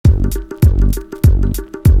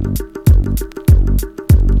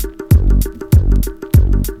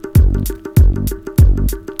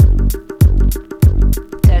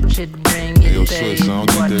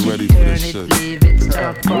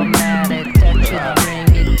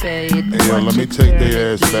Yo, let me take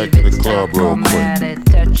their ass back to the club real quick.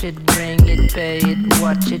 Touch it, bring it, pay it,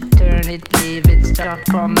 watch it, turn it, leave it, stop,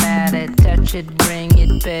 format it. Touch it, bring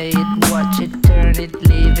it, pay it, watch it, turn it,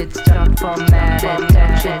 leave it, stop, format it.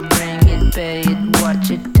 Touch it, bring it, pay it,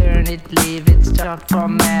 watch it, turn it, leave it, stop,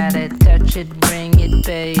 format it. Touch it, bring it,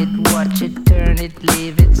 pay it, watch it, turn it,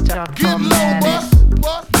 leave it, stop, format it.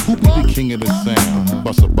 Who be the king of the sound?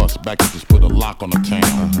 Bust a bus back and just put a lock on the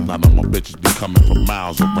town. Now my bitches be coming from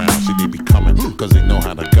miles around. See, they be coming cause they know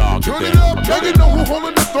how to guard get down. Turn it up, nigga know who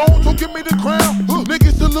holding the throne, so give me the crown.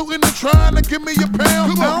 Niggas saluting and trying to give me a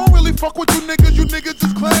pound. I don't really fuck with you niggas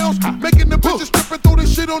is clowns. Making the bitches stripping, throw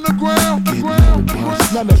this shit on the ground.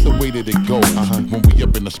 Now that's the way that it goes. When we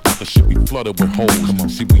up in the spot, the shit be flooded with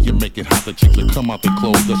holes. See, when you make it hot, the chicks that come out their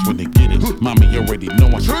clothes, that's when they get it. Mommy already know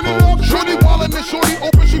I suppose. Turn it up, shorty wildin' and shorty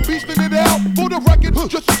open, she beastin' it out. For the record,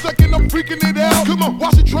 just a second, I'm freaking it out. Come on,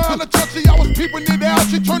 while she trying to touch it, I was peeping it out.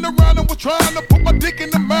 She turned around and was trying to put my dick in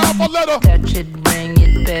the mouth. I let her touch it, bring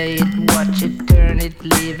it, pay it, watch it, turn it,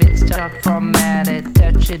 leave it, stop, format it.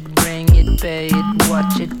 Touch it, bring it, pay it,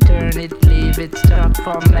 watch it, turn it, leave it, stop,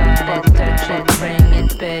 format it. Touch it, bring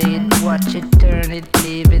it, pay it, watch it, turn it,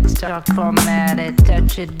 leave it, stop, format it.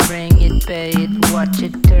 Touch it, bring it, pay it, watch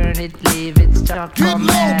it, turn it, leave it, stop,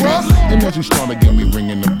 format it. And as you start again, we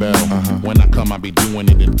ringing the bell. When I come, I be doing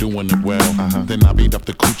it and doing it well. Then I beat up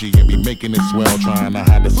the coochie and be making it swell. Trying to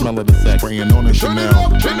hide the smell of the sex, spraying on the Chanel.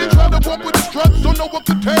 Then they try to walk with the struts, so no one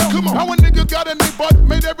could tell. Come on. How a nigga got in their butt,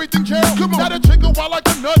 made everything chill. Come on. Got a chick a wild like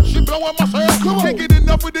a nut, she blowing my cell. Come on. Can't get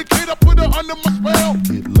enough of the kid, I put her under my spell.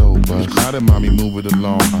 Get low, buzz. Now that mommy move it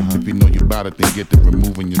along. If you know you bout it, then get to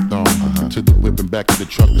removing your thumb. To the whip and back of the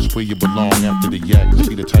truck, that's where you belong. After the yak,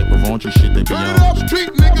 be the type of raunchy shit they be on. Turn it up, street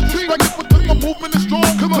niggas, respect it because my movement is strong.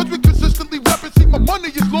 Come on. Cause we consistently rap it, see my money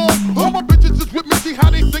is long. All my bitches is with me, see how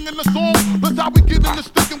they singing the song. That's how we get in the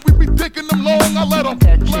stick and we be taking them long. I let them,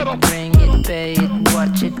 touch it, bring it, pay it,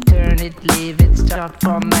 watch it, turn it, leave it, stop,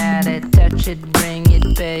 format it. Touch it, bring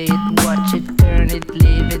it, pay it, watch it, turn it,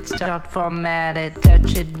 leave it, stop, format it.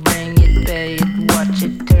 Touch it, bring it, pay it, watch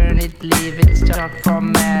it, turn it, leave it, stop,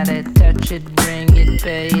 format it. Touch it, bring it,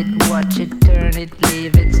 pay it, watch it, turn it,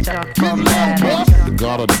 leave it, stop, format it. The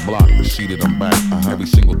guard of the block, see that I'm back. Every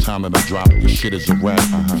single time that I drop, this shit is a rap.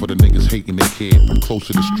 For the niggas hating their kid, I'm close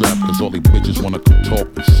to the strap. Cause all they bitches wanna come talk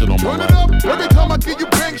and sit on my lap. Every time I give you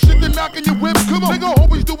bang shit, they knocking your whip. Come on, nigga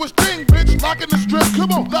always do his thing, bitch, locking the strip.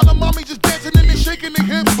 Come on, lot of mommy just dancing and they shaking their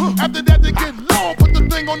hips. After that they get low, put the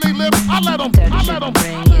thing on their lips. I let them, touch it,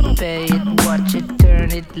 bring it, pay it, watch it,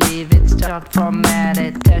 turn it, leave it, stop, format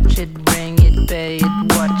it. Touch it, bring it, pay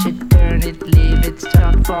it, watch it, turn it, leave it,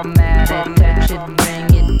 stop, format it. Touch it,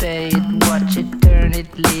 bring it, pay it, watch it, turn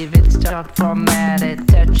it, leave it, stop, format it.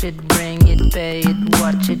 Touch it, bring it, pay it,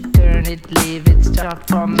 watch it, turn it, leave it, stop,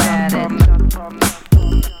 format it.